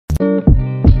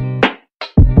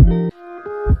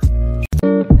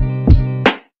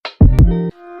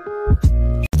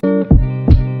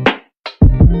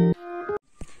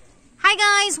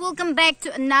Welcome back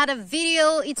to another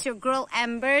video. It's your girl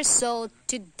Amber. So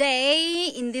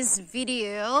today in this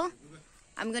video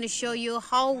I'm gonna show you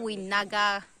how we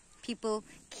Naga people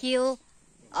kill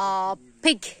a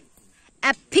pig.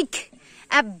 A big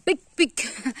pig.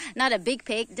 Not a big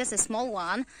pig, just a small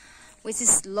one, which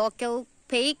is local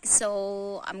pig.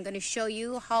 So I'm gonna show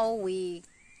you how we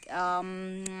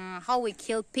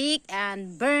kill pig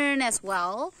and burn as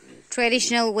well.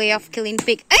 Traditional way of killing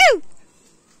pig. Oh!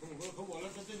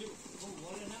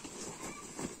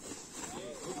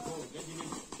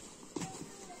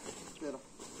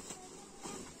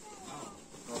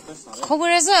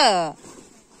 Where's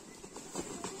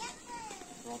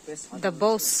the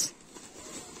boss?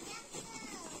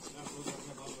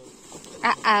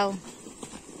 Uh-oh.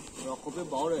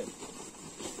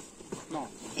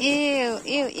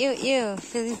 Ew.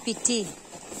 Feeling pity.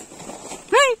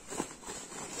 Hey!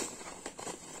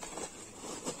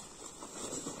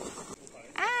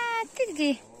 Cái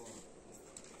gì?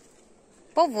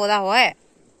 Bố vụ đâu vậy?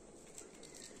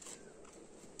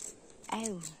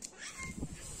 Ow.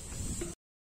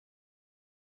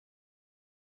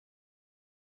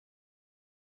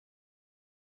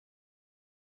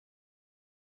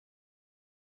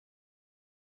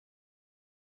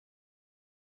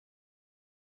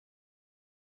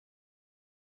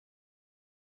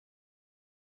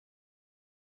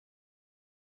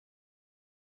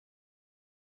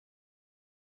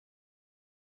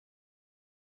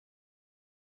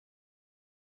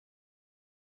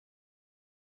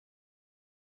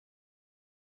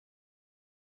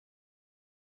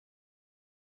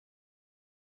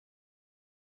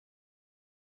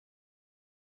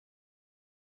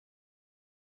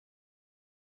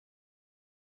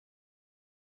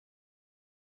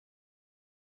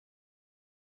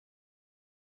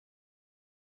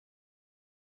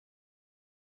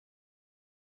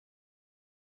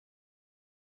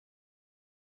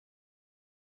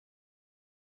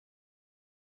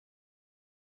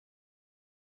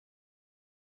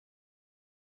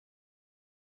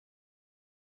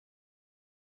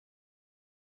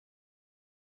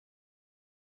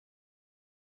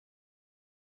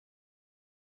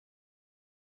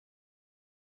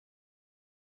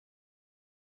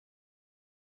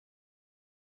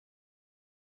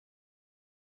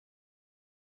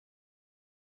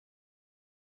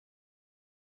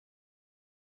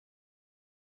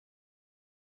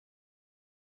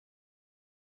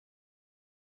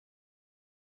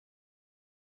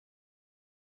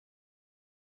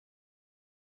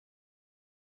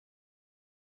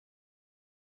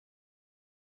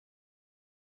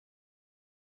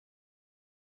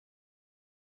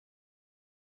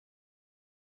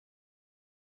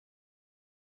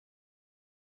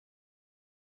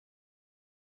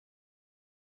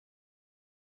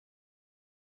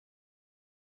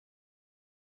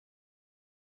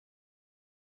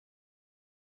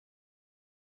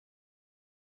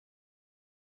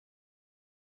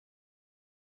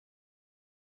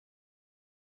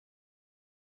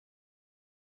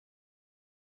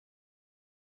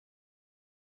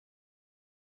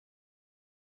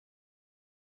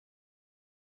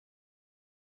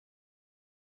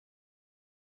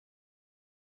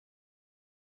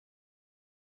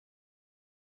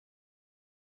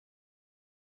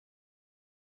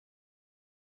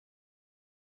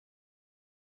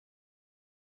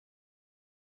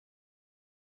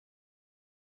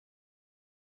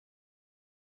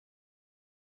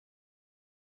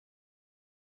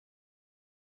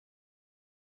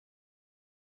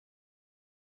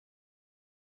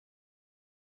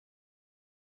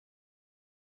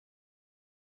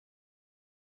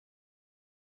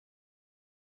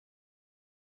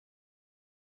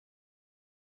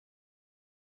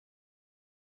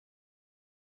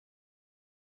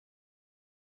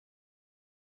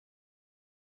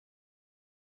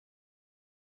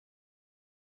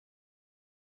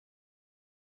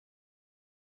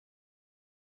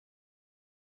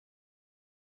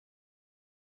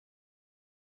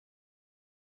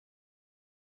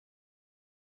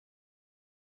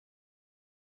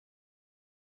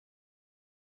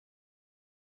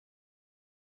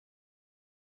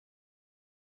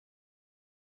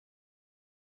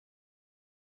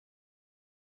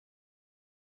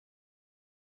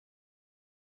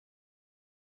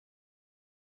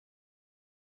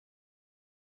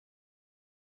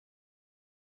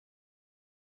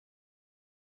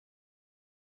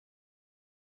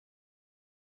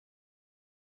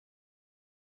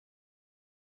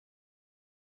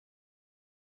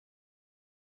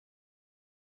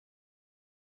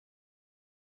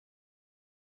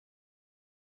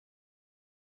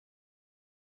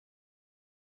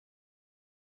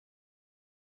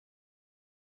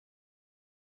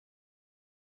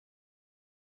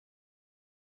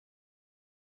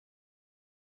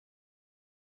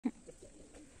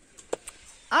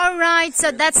 Alright,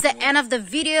 so that's the end of the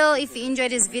video. If you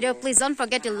enjoyed this video, please don't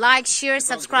forget to like, share,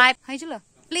 subscribe.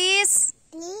 Please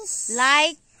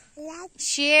like,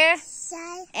 share,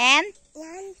 and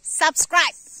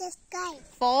subscribe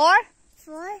for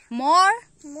more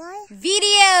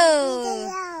video.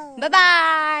 Bye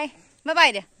bye. Bye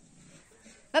bye there.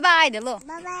 Bye bye there.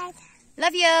 Bye-bye.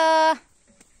 Love you.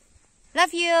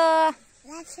 Love you.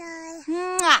 Love you.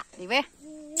 Mwah. Đi về.